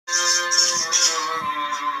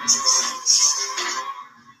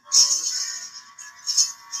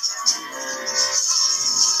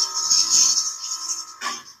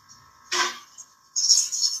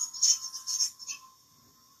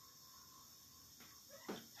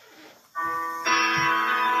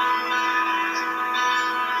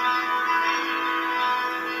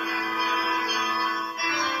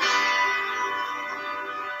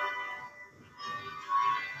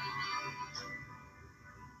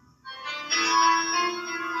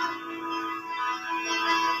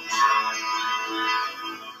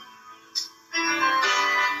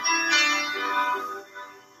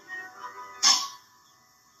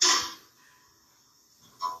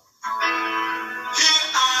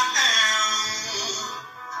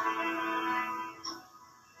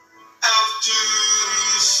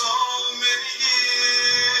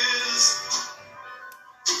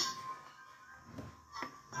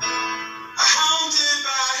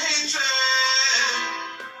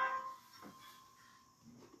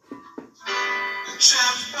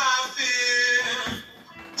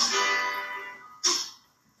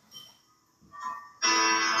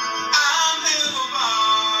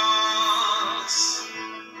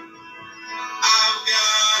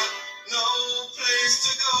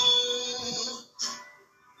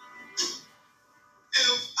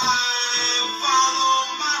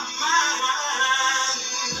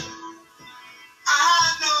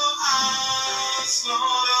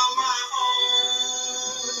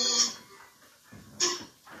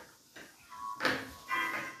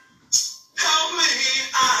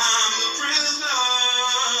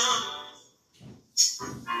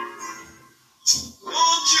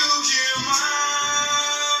Won't you hear my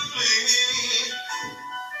plea?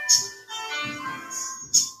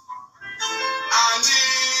 I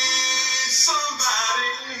need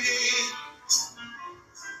somebody,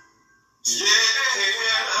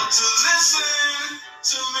 yeah, to listen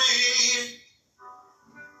to me.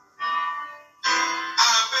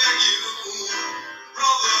 I beg you,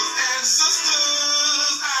 brothers and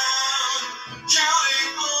sisters, I'm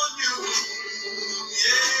counting on you,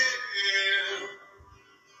 yeah.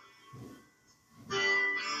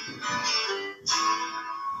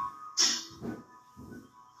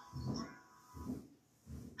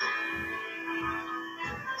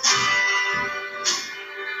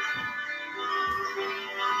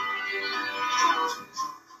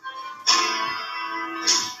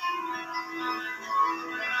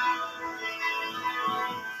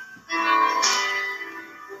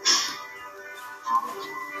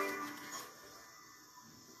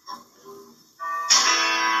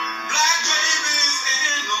 Black babies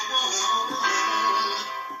in the womb,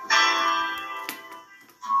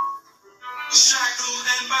 shackled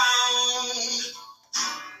and bound,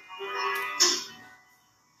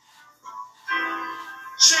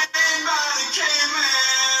 chained by the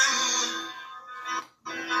caveman,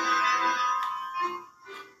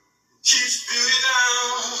 keeps beauty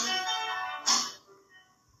down,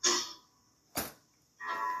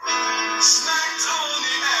 smacked on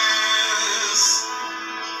the ass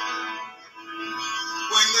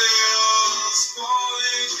when they're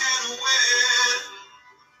spoiling and wet.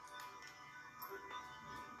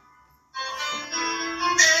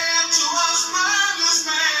 And to a spineless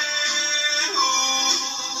man who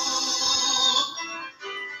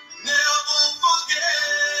never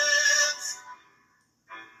forgets,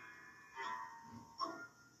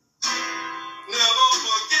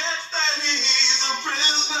 that he's a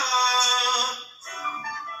prisoner.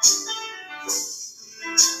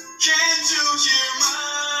 Can't you hear my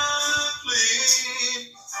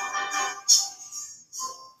plea?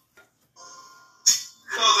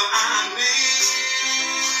 'Cause I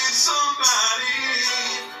need somebody,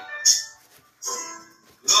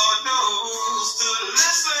 Lord knows, to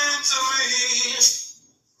listen to me.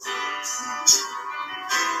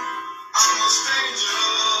 I'm a stranger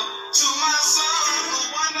to my son who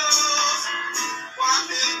wonders why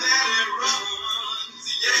his daddy runs,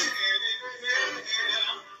 yeah.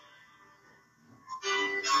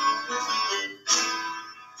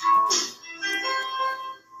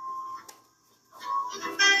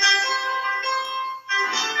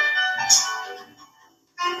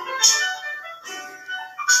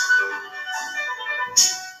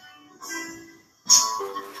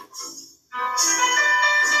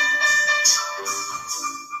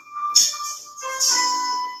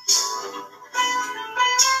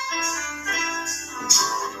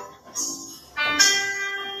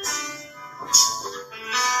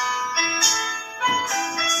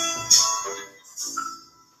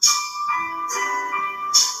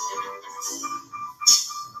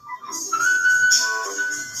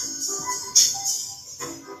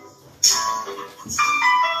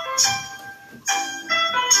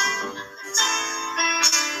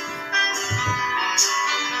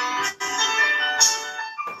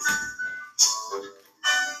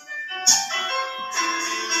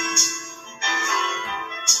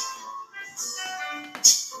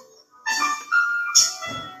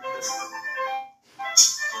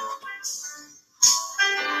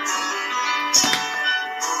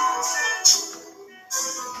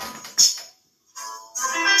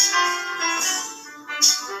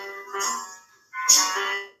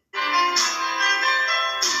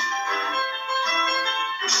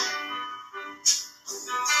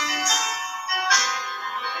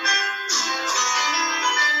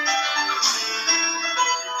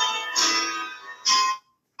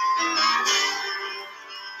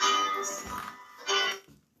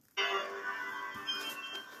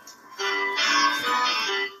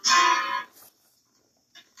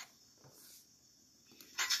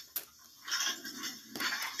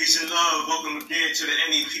 Peace and love. Welcome again to the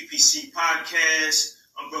NEPPC podcast.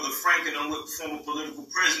 I'm Brother Frank, and I'm with former political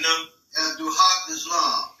prisoner Abdul Haq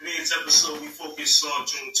Islam. In this episode, we focus on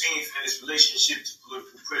Juneteenth and its relationship to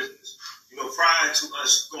political prisoners. Prior to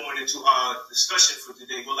us going into our discussion for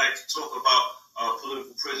today, we'd like to talk about our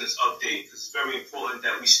political prisoners update, because it's very important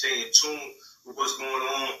that we stay in tune with what's going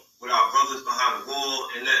on with our brothers behind the wall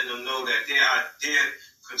and letting them know that their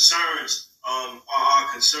concerns are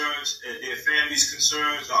our concerns, and their families'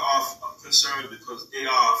 concerns are our concerns, because they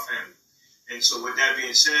are our family. And so with that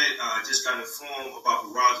being said, I just got informed about the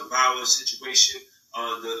Raza Bauer situation.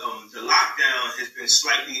 The lockdown has been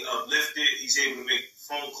slightly uplifted. He's able to make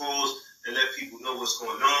phone calls and let people know what's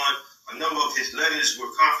going on. A number of his letters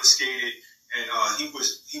were confiscated, and he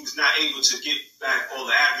was not able to get back all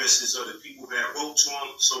the addresses of the people that wrote to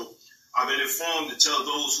him. So I've been informed to tell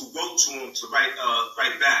those who wrote to him to write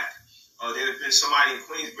back. There had been somebody in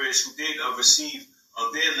Queensbridge who did receive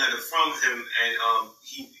their letter from him, and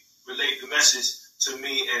he relayed the message to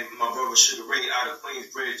me and my brother Sugar Ray out of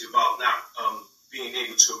Queensbridge about not being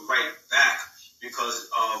able to write back because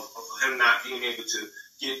of him not being able to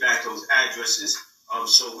get back those addresses.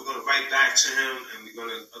 So we're going to write back to him, and we're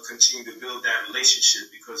going to continue to build that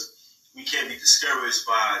relationship because we can't be discouraged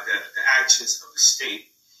by the actions of the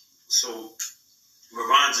state. So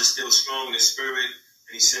Ron's is still strong in the spirit,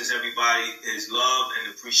 and he sends everybody his love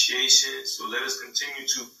and appreciation. So let us continue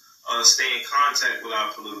to stay in contact with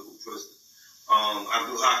our political prisoners.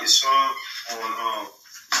 Abdul Haq Islam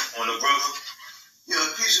on the brother. Yeah,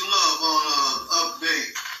 peace and love on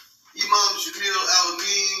update. Imam Jamil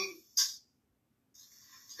Al-Amin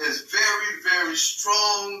has very, very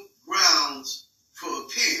strong grounds for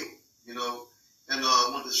appeal, and I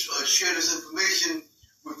want to share this information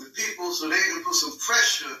with the people so they can put some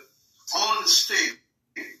pressure on the state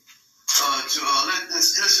to let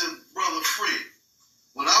this innocent brother free.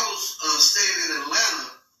 When I was staying in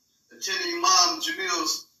Atlanta, attending Imam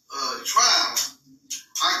Jamil's trial,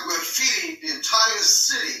 I graffitied the entire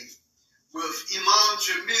city with Imam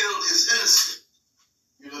Jamil is innocent.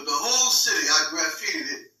 The whole city, I graffitied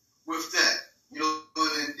it with that. And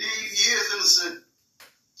indeed, he is innocent.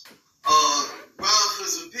 Ground for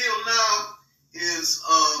his appeal now is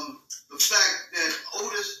the fact that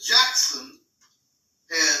Otis Jackson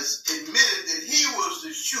has admitted that he was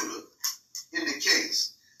the shooter in the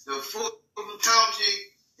case. The Fulton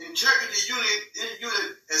County Integrity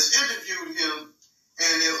Unit has interviewed him,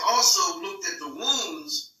 and they've also looked at the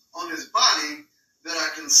wounds on his body that are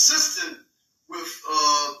consistent with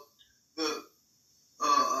the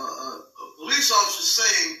police officer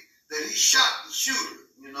saying that he shot the shooter.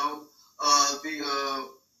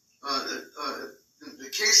 The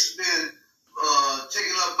case has been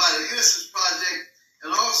taken up by the Innocence Project,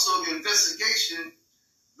 and also the investigation.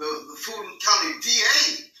 The Fulton County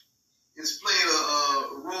DA is playing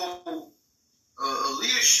a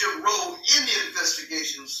leadership role in the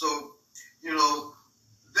investigation. So,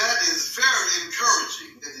 that is very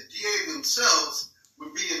encouraging that the DA themselves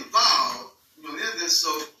would be involved, in this. So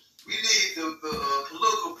we need the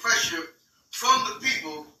political pressure from the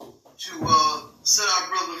people to set our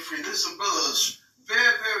brother free. This is a brother,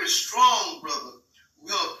 very, very strong brother. We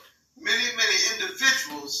have many, many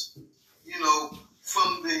individuals,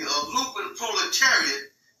 from the lumpen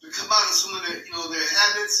proletariat to come out of some of their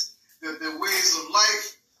habits, their ways of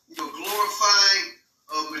life, glorifying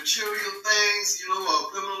material things,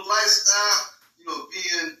 criminal lifestyle,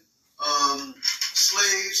 being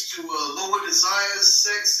slaves to lower desires,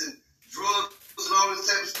 sex and drugs and all this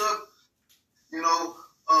type of stuff.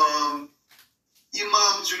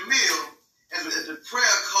 Imam Jamil, at the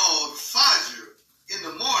prayer called Fajr in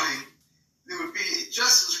the morning, it would be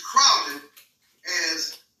just as crowded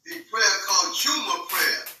as the prayer called Juma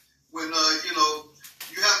prayer, when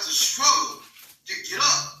you have to struggle to get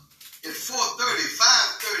up at 4:30,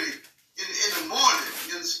 5:30 in the morning,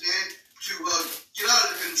 you understand, to get out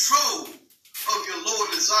of the control of your lower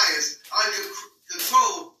desires, out of your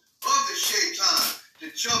control of the shaitan, to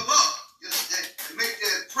jump up, you understand, to make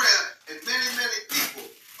that prayer. And many, many people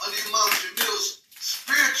under Imam Jamil's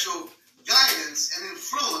spiritual guidance and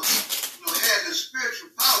influence, had the spiritual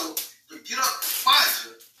power to get up to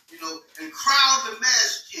Fajr, and crowd the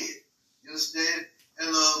masjid, you understand?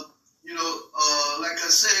 And, like I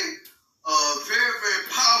say, very, very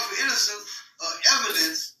powerful innocent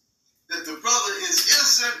evidence that the brother is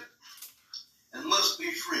innocent and must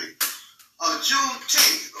be free.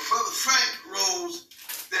 Juneteenth, Brother Frank wrote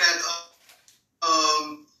that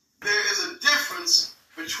there is a difference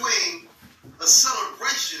between a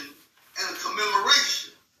celebration and a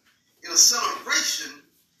commemoration. In a celebration,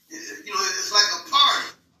 it's like a party.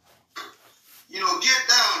 Get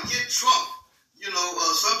down, get drunk,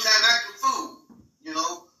 sometime act a fool.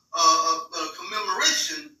 A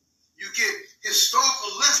commemoration, you get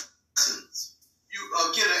historical lessons. You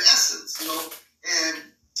get an essence,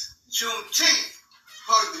 and Juneteenth,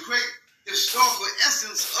 part of the great historical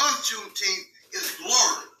essence of Juneteenth is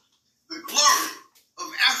glory. The glory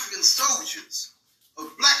of African soldiers,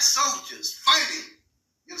 of black soldiers fighting,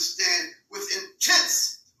 you understand, with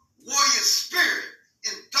intense warrior spirit,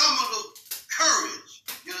 indomitable courage,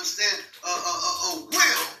 you understand, a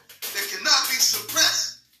will that cannot be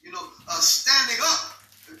suppressed, standing up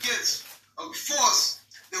against a force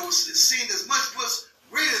that was seen as much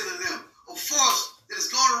greater than them, a force that has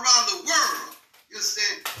gone around the world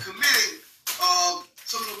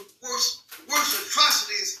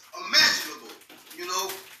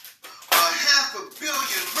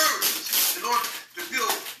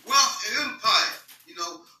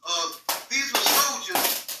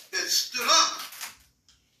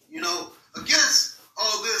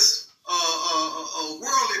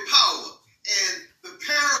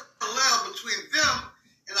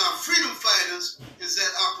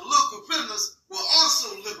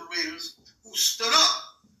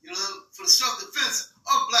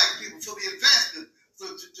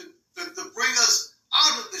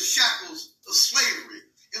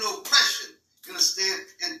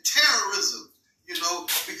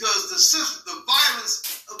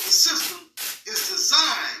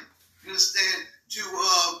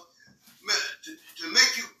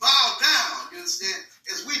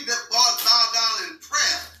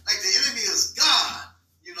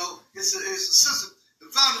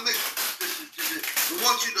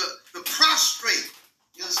want you to prostrate,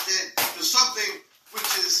 you understand, to something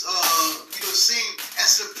which is, seen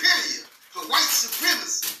as superior, to white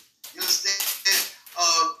supremacy, you understand?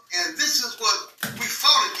 And this is what we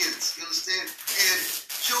fought against, you understand? And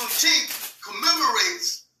Juneteenth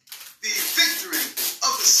commemorates the victory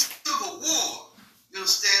of the Civil War, you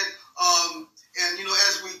understand?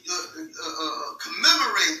 As we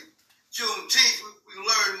commemorate Juneteenth, we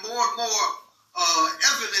learn more and more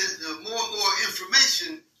evidence, more and more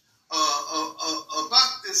information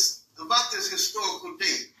about this historical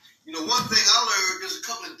date. You know, one thing I learned just a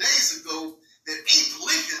couple of days ago, that Abe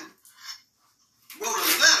Lincoln wrote a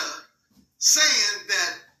letter saying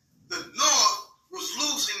that the North was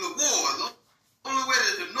losing the war. The only way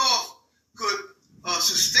that the North could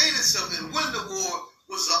sustain itself and win the war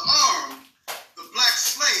was to arm the black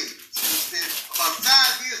slaves. About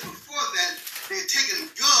 5 years before that, they had taken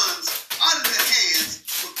guns out of the hands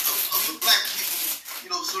of the black people,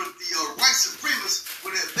 so that the white supremacists,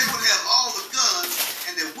 they would have all the guns,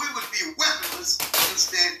 and that we would be weaponless,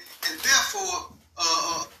 and therefore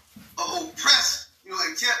oppressed,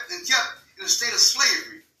 and kept in a state of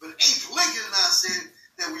slavery. But Abe Lincoln and I said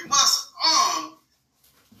that we must arm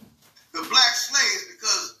the black slaves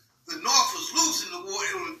because the North was losing the war,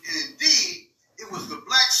 and indeed, it was the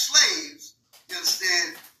black slaves,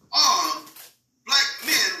 armed black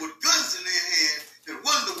men with guns in their hand that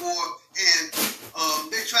won the war, and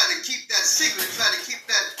they tried to keep that secret, they tried to keep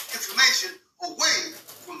that information away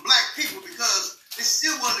from black people because they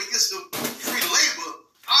still wanted to get some free labor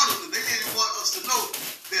out of them. They didn't want us to know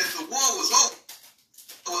that the war was over,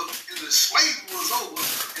 and the slavery was over,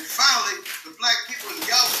 and finally the black people in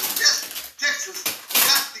Galveston, Texas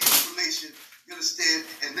got the information, you understand,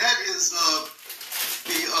 and that is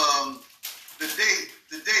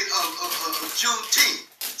the date of Juneteenth.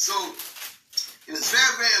 So it is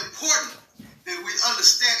very, very important that we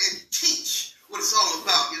understand and teach what it's all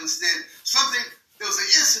about. You understand? There was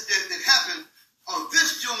an incident that happened on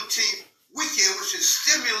this Juneteenth weekend, which is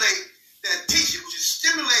stimulate that teaching, which is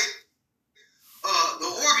stimulate the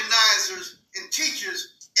organizers and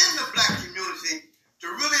teachers in the black community to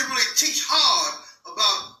really, really teach hard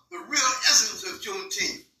about the real essence of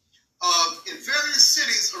Juneteenth. In various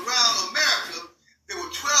cities around America, there were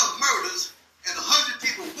 12 murders and 100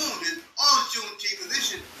 people wounded on Juneteenth, and this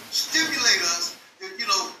should stimulate us that,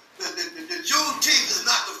 the Juneteenth is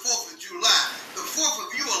not the 4th of July. The 4th of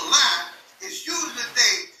July is usually the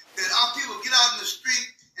day that our people get out in the street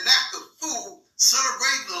and act a fool,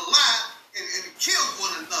 celebrating the lie and kill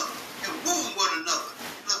one another and wound one another,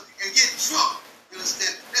 and get drunk. You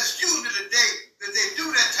understand? That's usually the day that they do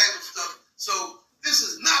that type of stuff. So this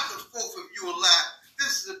is not the 4th of July.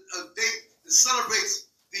 This is a date that celebrates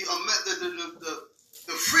the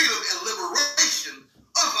freedom and liberation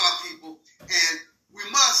of our people, and we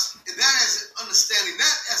must, and that is understanding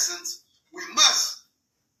that essence, we must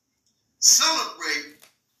celebrate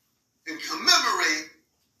and commemorate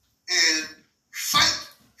and fight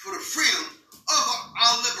for the freedom of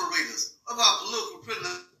our liberators, of our political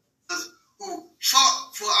prisoners who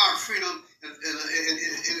fought for our freedom. And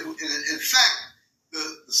in fact,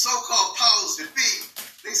 the so-called powers that be,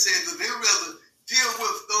 they said that they rather deal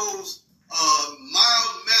with those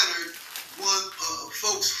mild-mannered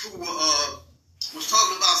folks who was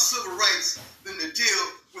talking about civil rights than to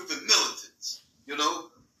deal with the militants,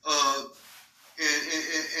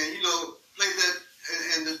 play that,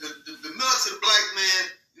 and the militant black man,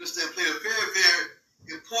 played a very, very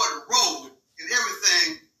important role in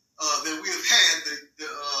everything that we have had, the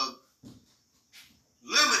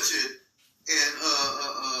limited and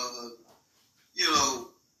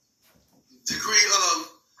degree of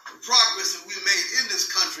progress that we made in this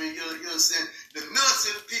country. You understand? The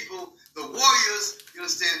militant people, the warriors,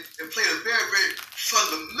 they played a very, very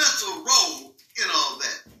fundamental role in all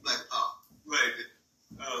that, Black Power. Right.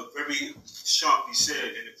 Very sharply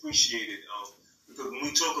said and appreciated. Because when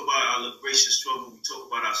we talk about our liberation struggle, we talk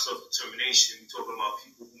about our self-determination, we talk about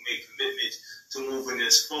people who make commitments to moving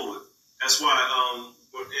us forward. That's why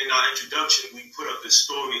in our introduction, we put up the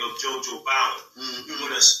story of JoJo Bowen. Mm-hmm. We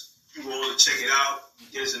want people all to check it out.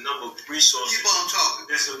 There's a number of resources. Keep on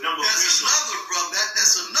talking. There's another brother.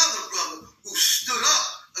 That's another brother who stood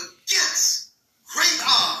up against great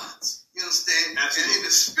odds. You understand? Absolutely. And in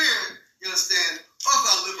the spirit, you understand, of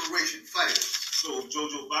our liberation fighters. So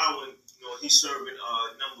JoJo Bowen, he's serving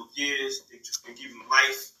a number of years. They give him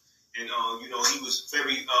life, and he was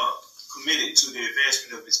very committed to the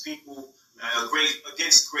advancement of his people,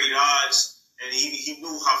 against great odds, and he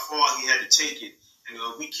knew how far he had to take it. And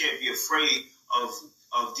we can't be afraid of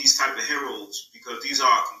these type of heroes, because these are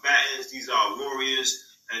our combatants, these are our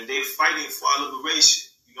warriors, and they're fighting for our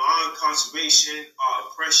liberation. You know, our incarceration, our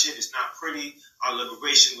oppression is not pretty. Our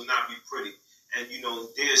liberation will not be pretty. And, you know,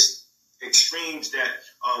 there's extremes that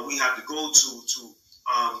we have to go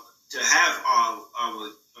to have our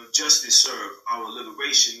justice served, our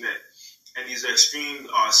liberation met. And these extreme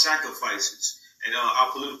sacrifices. And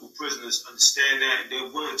our political prisoners understand that, and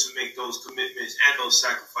they're willing to make those commitments and those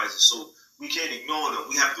sacrifices. So we can't ignore them.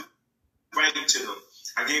 We have to write to them.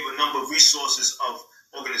 I gave a number of resources of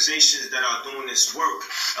organizations that are doing this work.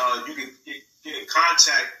 You can get in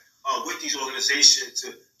contact with these organizations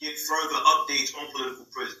to get further updates on political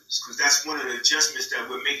prisoners, because that's one of the adjustments that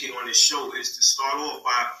we're making on this show, is to start off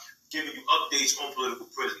by giving you updates on political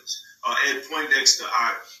prisoners. Ed Poindexter,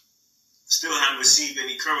 I still haven't received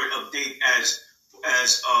any current update as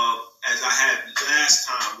I had last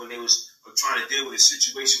time when they was trying to deal with his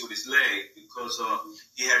situation with his leg, because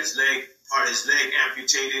he had part of his leg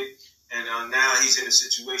amputated, and now he's in a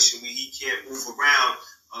situation where he can't move around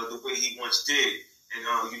the way he once did,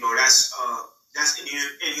 and you know, that's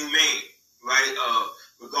inhumane, right?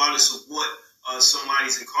 Regardless of what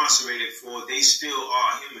somebody's incarcerated for, they still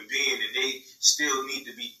are a human being, and they still need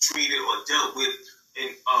to be treated or dealt with in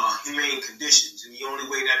humane conditions. And the only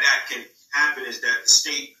way that can happen is that the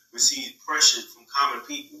state receives pressure from common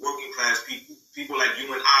people, working class people, people like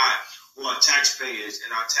you and I, who are taxpayers,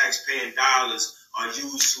 and our taxpaying dollars are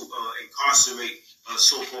used to incarcerate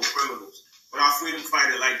so-called criminals. But our freedom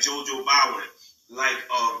fighter like Jojo Bowen, like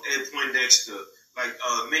Ed Poindexter, like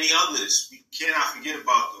many others, we cannot forget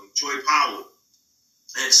about them, Joy Powell,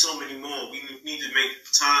 and so many more. We need to make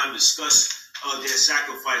time to discuss their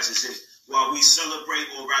sacrifices. And while we celebrate,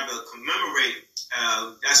 or rather commemorate,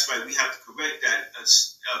 that's right, we have to correct that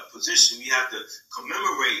position. We have to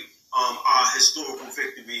commemorate our historical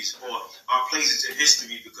victories, or our places in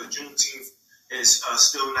history, because Juneteenth is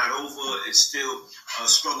still not over. It's still a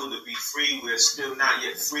struggle to be free. We're still not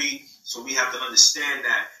yet free. So we have to understand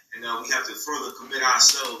that, and we have to further commit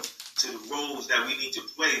ourselves to the roles that we need to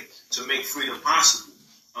play to make freedom possible.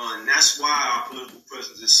 And that's why our political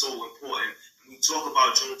presence is so important. We talk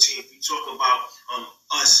about Juneteenth, we talk about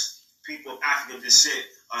us, people of African descent,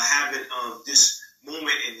 having this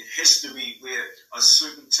moment in history where a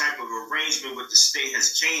certain type of arrangement with the state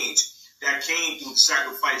has changed. That came through the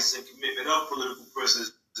sacrifices and commitment of political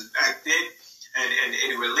prisoners back then, and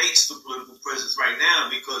it relates to political prisoners right now,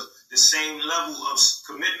 because the same level of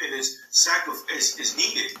commitment is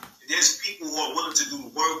needed. There's people who are willing to do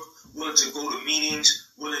the work, willing to go to meetings,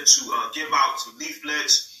 willing to give out some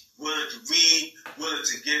leaflets, willing to read, willing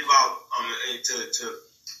to give out, to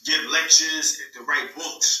give lectures, and to write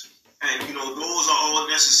books. And, you know, those are all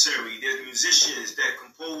necessary. There's musicians that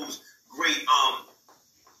compose great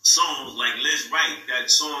songs, like Liz Wright, that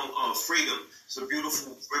song Freedom. It's a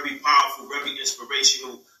beautiful, very powerful, very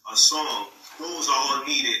inspirational song. Those are all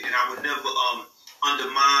needed, and I would never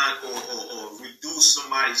undermine or reduce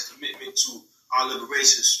somebody's commitment to our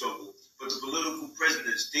liberation struggle. But the political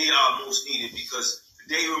prisoners, they are most needed, because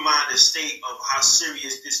they remind the state of how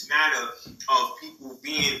serious this matter of people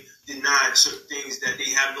being denied certain things that they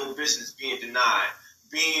have no business being denied,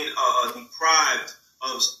 being deprived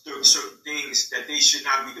of certain things that they should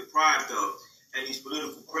not be deprived of. And these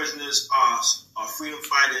political prisoners are freedom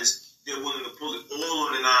fighters. They're willing to pull it all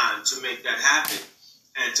on the line to make that happen,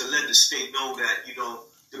 and to let the state know that, you know,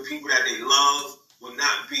 the people that they love will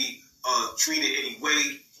not be treated any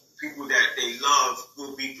way. People that they love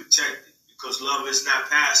will be protected, because love is not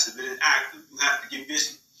passive, it is active. You have to get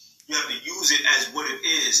busy. You have to use it as what it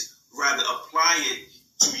is, rather apply it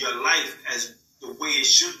to your life as the way it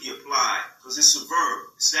should be applied, because it's a verb,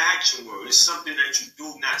 it's an action word, it's something that you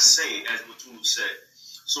do not say, as Matulu said.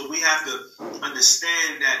 So we have to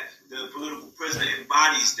understand that the political prisoner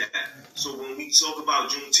embodies that. So when we talk about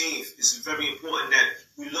Juneteenth, it's very important that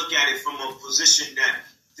we look at it from a position that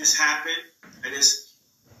this happened, and this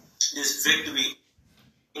victory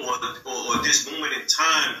or this moment in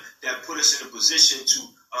time that put us in a position to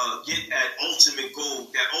get that ultimate goal,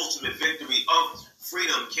 that ultimate victory of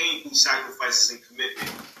freedom, came through sacrifices and commitment.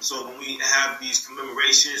 So when we have these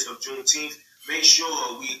commemorations of Juneteenth, make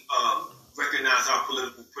sure we recognize our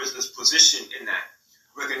political prisoners' position in that.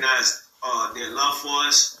 Recognize their love for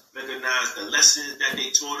us, recognize the lessons that they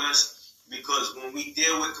taught us, because when we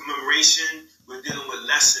deal with commemoration, we're dealing with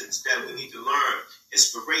lessons that we need to learn,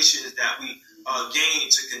 inspirations that we gain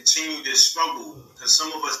to continue this struggle, because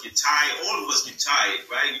some of us get tired, all of us get tired,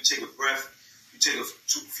 right? You take a breath, you take a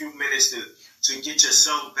few minutes to get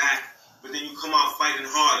yourself back, but then you come out fighting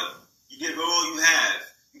harder. You give it all you have.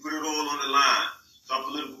 You put it all on the line. So our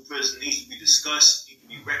political prison needs to be discussed, need to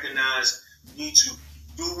be recognized. We need to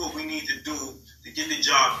do what we need to do to get the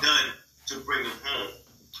job done to bring them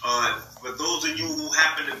home. For those of you who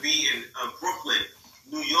happen to be in Brooklyn,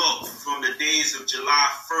 New York, from the days of July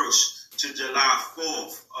 1st to July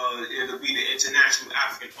 4th, it'll be the International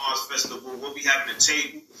African Arts Festival. We'll be having a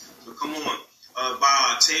table. So come on, by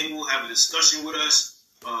our table, have a discussion with us,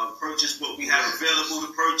 purchase what we have available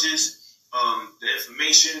to purchase, the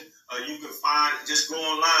information. You can find, just go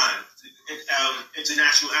online,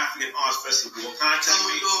 International African Arts Festival. Contact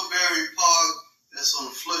me. Commodore Berry Park, that's on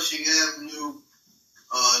Flushing Avenue,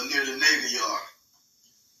 near the Navy Yard.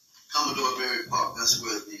 Commodore Berry Park, that's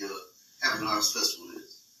where the African Arts Festival is.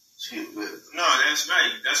 No, that's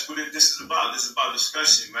right. That's what this is about. This is about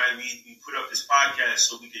discussion, right? We put up this podcast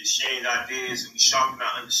so we can exchange ideas and we sharpen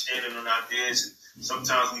our understanding on ideas. And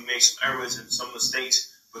sometimes we make some errors and some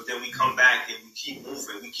mistakes, but then we come back and we keep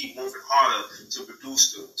moving. We keep moving harder to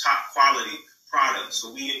produce the top quality product.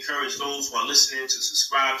 So we encourage those who are listening to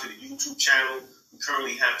subscribe to the YouTube channel. We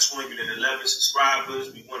currently have 211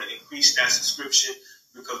 subscribers. We want to increase that subscription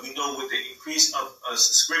because we know with the increase of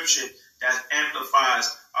subscription, that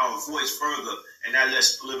amplifies our voice further, and that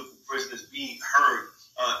lets political prisoners be heard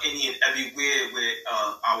any and everywhere where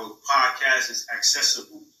our podcast is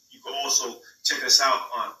accessible. You can also check us out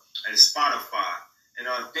at Spotify. And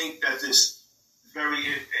I think that this very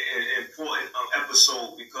important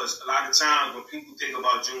episode because a lot of times when people think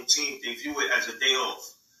about Juneteenth, they view it as a day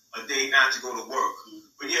off, a day not to go to work.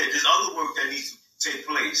 But yeah, there's other work that needs to take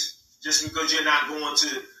place. Just because you're not going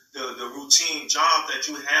to the routine job that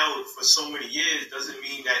you held for so many years doesn't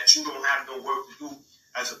mean that you don't have no work to do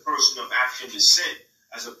as a person of African descent,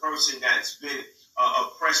 as a person that's been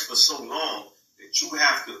oppressed for so long, that you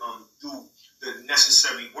have to do the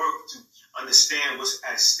necessary work to understand what's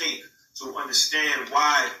at stake, to understand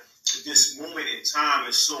why this moment in time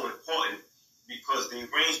is so important, because the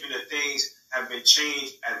arrangement of things have been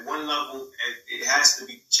changed at one level and it has to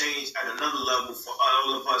be changed at another level for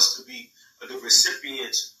all of us to be the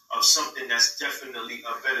recipients of something that's definitely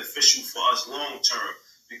beneficial for us long term,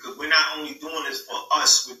 because we're not only doing this for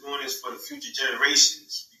us, we're doing this for the future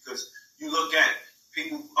generations. Because you look at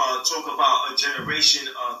people talk about a generation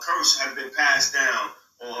curse has been passed down,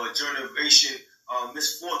 or a generation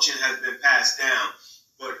misfortune has been passed down,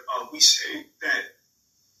 but we say that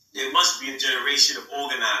there must be a generation of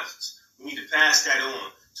organizers. We need to pass that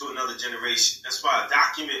on to another generation. That's why I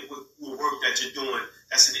document what work that you're doing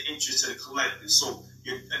that's in the interest of the collective. So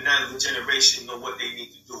another generation know what they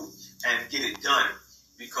need to do and get it done.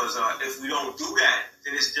 Because if we don't do that,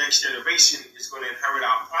 then this next generation is going to inherit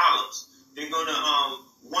our problems. They're going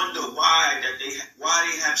to wonder why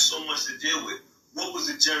they have so much to deal with. What was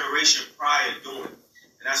the generation prior doing?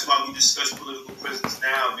 And that's why we discuss political prisons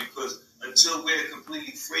now, because until we're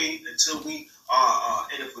completely free, until we are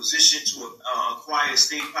in a position to acquire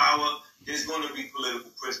state power, there's going to be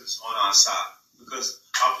political prisoners on our side, because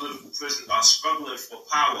our political prisoners are struggling for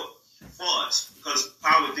power for us, because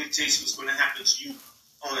power dictates what's going to happen to you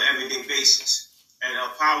on an everyday basis. And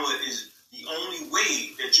power is the only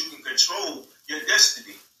way that you can control your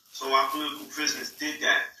destiny. So our political prisoners did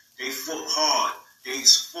that. They fought hard. They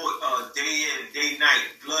fought day in, day night,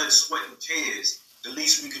 blood, sweat, and tears. The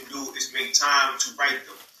least we can do is make time to write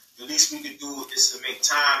them. The least we can do is to make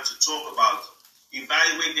time to talk about them.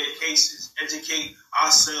 Evaluate their cases. Educate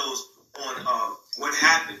ourselves on what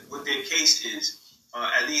happened, what their case is.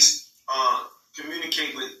 At least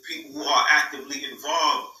communicate with people who are actively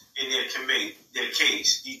involved in their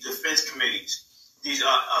case. These defense committees. These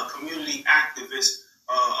are community activists,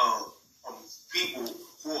 people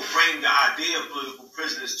who will bring the idea of political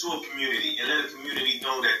prisoners to a community and let a community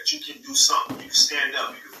know that you can do something, you can stand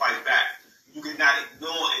up, you can fight back. You cannot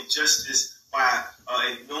ignore injustice by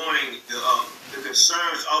ignoring the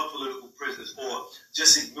concerns of political prisoners, or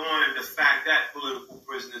just ignoring the fact that political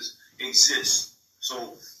prisoners exist.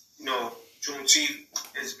 So, Juneteenth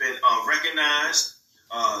has been recognized.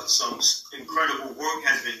 Some incredible work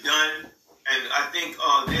has been done. And I think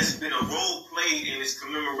there's been a role played in this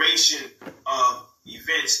commemoration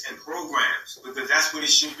events and programs, because that's what it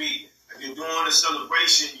should be. If you're doing a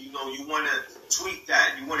celebration, you want to tweak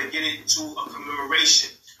that. You want to get it to a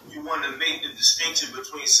commemoration. You want to make the distinction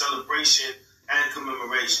between celebration and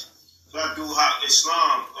commemoration. So I do how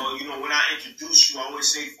Islam, when I introduce you, I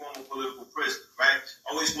always say former political prisoner, right?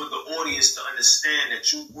 I always want the audience to understand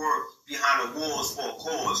that you were behind the walls for a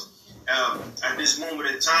cause. At this moment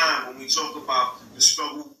in time, when we talk about the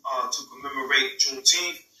struggle to commemorate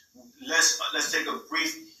Juneteenth, let's take a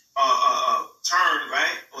brief turn,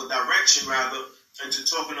 right, or direction rather, into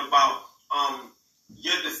talking about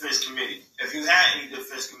your defense committee. If you had any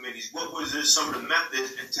defense committees, what was some of the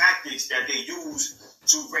methods and tactics that they used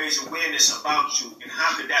to raise awareness about you, and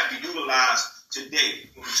how could that be utilized today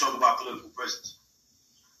when we talk about political prisons?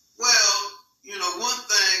 Well, one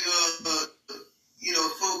thing,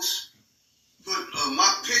 folks put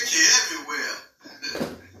my picture everywhere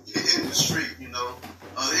in the street. They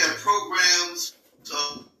have programs,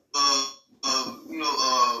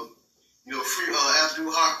 free after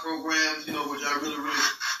heart programs, which I really, really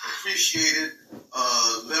appreciated.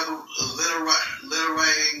 Letter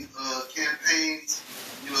writing campaigns,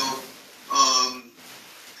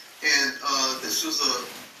 and this was a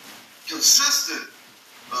consistent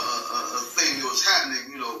thing that was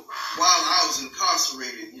happening, while I was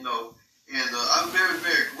incarcerated, and I'm very,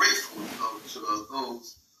 very grateful, to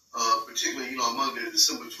those, particularly, among the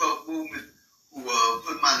December 12th movement, who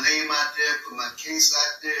put my name out there, put my case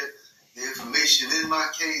out there, the information in my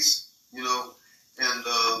case,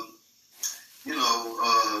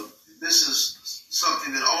 this is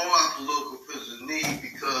something that all our political prisoners need,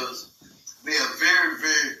 because they are very,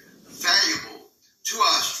 very valuable to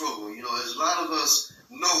our struggle. As a lot of us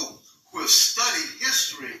know who have studied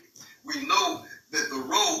history, we know that the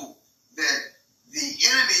role that the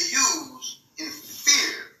enemy used in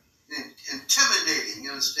fear, in intimidating, you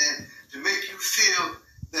understand, to make you feel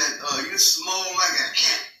that you're small like an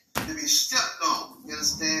ant, to be stepped on, you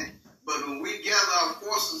understand? But when we gather our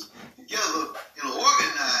forces together and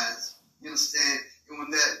organize, you understand, and when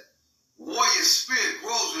that warrior spirit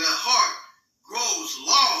grows, when that heart grows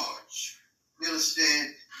large, you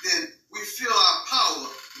understand, then we feel our power.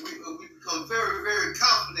 We become very, very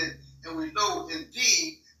confident, and we know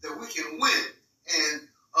indeed that we can win. And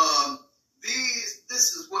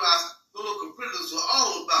this is what our political prisoners are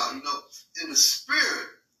all about, in the spirit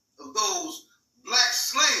of those black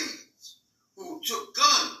slaves who took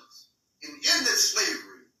guns and ended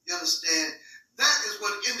slavery. You understand? That is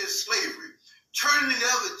what ended slavery. Turning the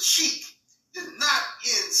other cheek did not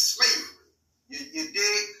end slavery. You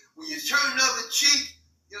dig? When you turn the other cheek,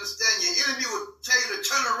 you understand, your enemy will tell you to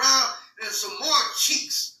turn around, and there's some more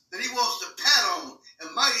cheeks that he wants to pat on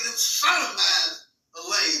and might even sodomize a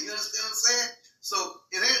lane. You understand what I'm saying? So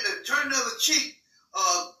it ain't to turn the other cheek,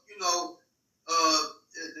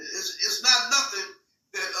 it's not nothing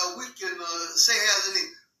that we can say has any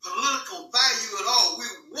political value at all. We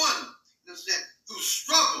won, you understand, through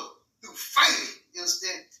struggle, through fighting, you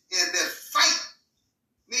understand? And that fight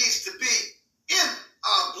needs to be in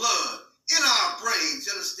our blood, in our brains,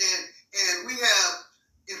 you understand? And we have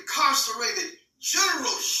incarcerated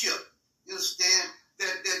generalship, you understand, that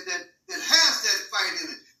has that fight in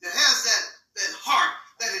it, that has that heart,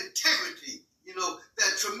 that integrity,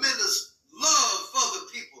 that tremendous love for the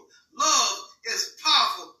people. Love is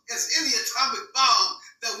powerful as any atomic bomb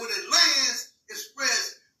that when it lands, it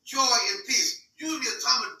spreads joy and peace. Usually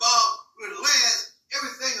atomic bomb, when it lands,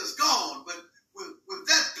 everything is gone. But with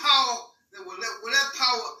that power, when that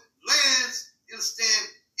power lands, you understand,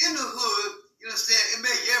 in the hood, you understand, it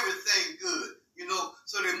makes everything good,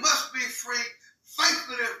 So they must be free, fight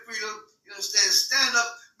for their freedom, you understand, stand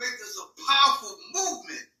up, make this a powerful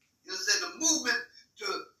movement, you understand, the movement to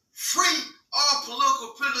free all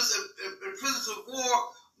political prisoners and prisoners of war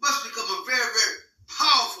must become a very, very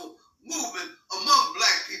powerful movement among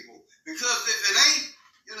black people. Because if it ain't,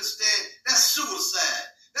 you understand, that's suicide.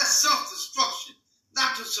 That's self-destruction.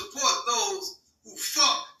 Not to support those who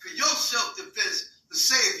fought for your self-defense to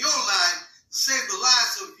save your life, to save the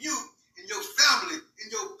lives of you and your family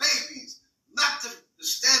and your babies. Not to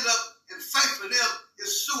stand up and fight for them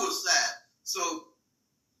is suicide. So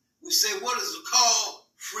we say, what is the call?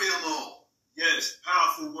 Free them all. Yes,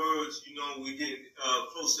 powerful words. We're getting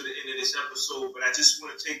close to the end of this episode, but I just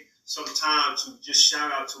want to take some time to just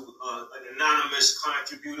shout out to an anonymous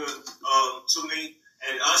contributor to me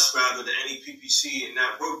and us, rather, the NEPPC, and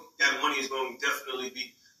that work. That money is going to definitely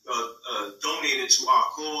be donated to our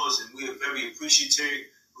cause, and we are very appreciative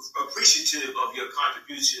of your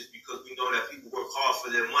contributions, because we know that people work hard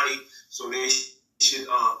for their money, so they should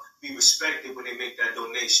be respected when they make that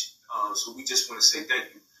donation. So we just want to say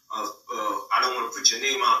thank you. I don't want to put your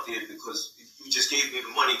name out there because you just gave me the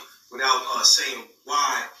money without saying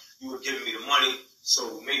why you were giving me the money.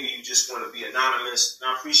 So maybe you just want to be anonymous.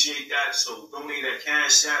 And I appreciate that. So donate at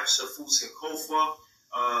Cash App, Shafus and Kofa.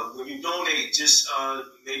 When you donate, just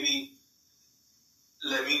maybe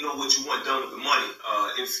let me know what you want done with the money.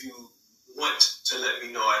 If you want to let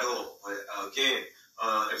me know at all. But again,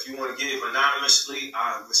 if you want to give anonymously,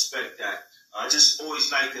 I respect that. I just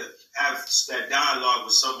always like to have that dialogue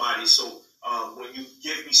with somebody. So when you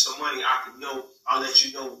give me some money, I can know. I'll let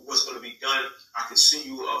you know what's going to be done. I can send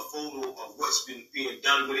you a photo of what's been being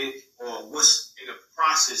done with it, or what's in the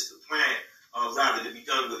process, the plan rather to be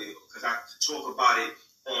done with it, because I talk about it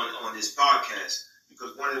on this podcast.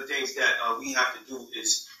 Because one of the things that we have to do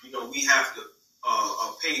is, we have to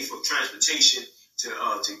pay for transportation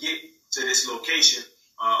to get to this location,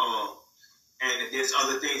 and there's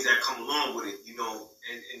other things that come along with it,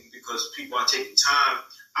 and because people are taking time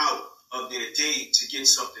out of their day to get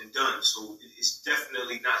something done. So it's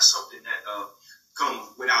definitely not something that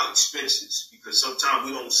comes without expenses, because sometimes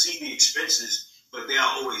we don't see the expenses, but they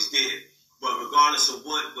are always there. But regardless of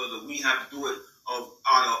whether we have to do it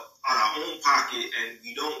out of our own pocket and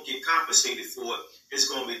we don't get compensated for it, it's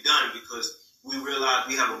going to be done, because we realize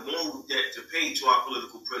we have a moral debt to pay to our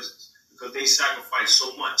political prisoners, because they sacrifice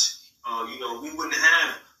so much. We wouldn't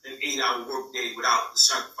have an 8-hour workday without the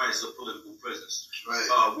sacrifice of political prisoners.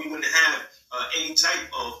 Right. We wouldn't have any type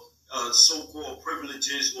of so-called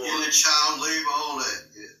privileges or child labor, all that.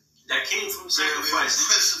 Yeah. That came from sacrifice.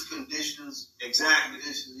 Oppressive conditions. Exactly.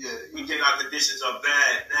 Yeah. We think our conditions are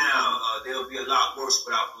bad now. They'll be a lot worse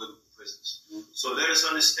without political prisoners. Mm-hmm. So let us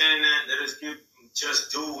understand that. Let us give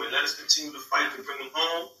just due, and let us continue to fight to bring them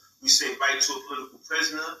home. We say fight to a political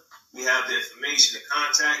prisoner. We have the information to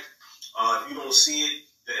contact. If you don't see it,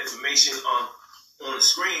 the information on the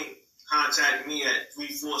screen, contact me at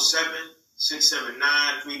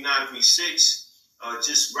 347-679-3936.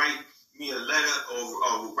 Just write me a letter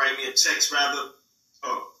or write me a text, rather,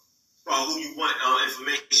 who you want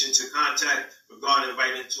information to contact regarding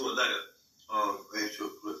writing to a letter. Writing to a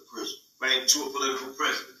political prisoner. Writing to a political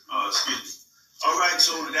prisoner. Excuse me. All right,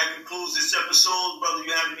 so that concludes this episode. Brother,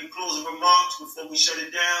 you have any closing remarks before we shut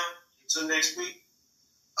it down until next week?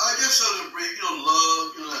 Just something brief,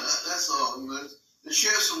 love, that's all, to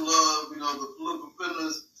share some love, the political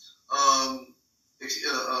prisoners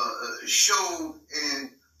showed and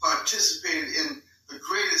participated in the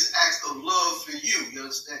greatest acts of love for you, you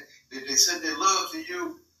understand? They sent their love to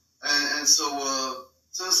you, and so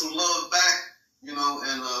send some love back, and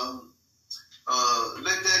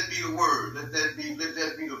let that be the word, let that be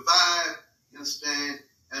the vibe, you understand?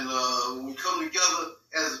 And when we come together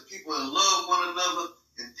as people and love one another,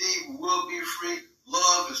 indeed, we will be free.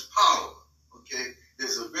 Love is power, okay?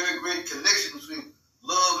 There's a very great connection between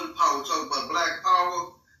love and power. We talk about black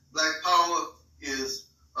power. Black power is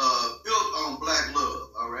built on black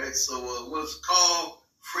love, all right? So what's called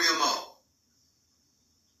free them all.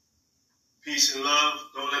 Peace and love.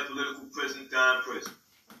 Don't let political prisoners die in prison.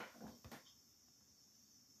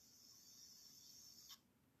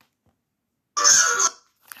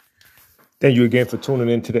 Thank you again for tuning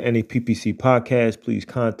in to the NEPPC podcast. Please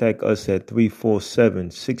contact us at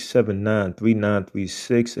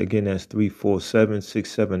 347-679-3936. Again, that's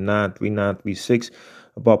 347-679-3936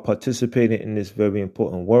 about participating in this very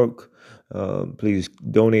important work. Please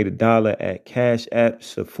donate $1 at Cash App,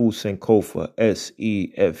 Sefu Sankofa,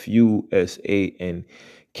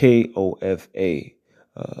 SEFUSANKOFA.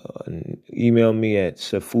 Email me at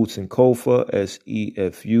sefusankofa,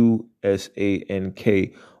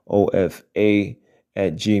 SEFUSANKOFA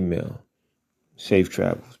 @gmail.com. Safe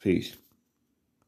travels. Peace.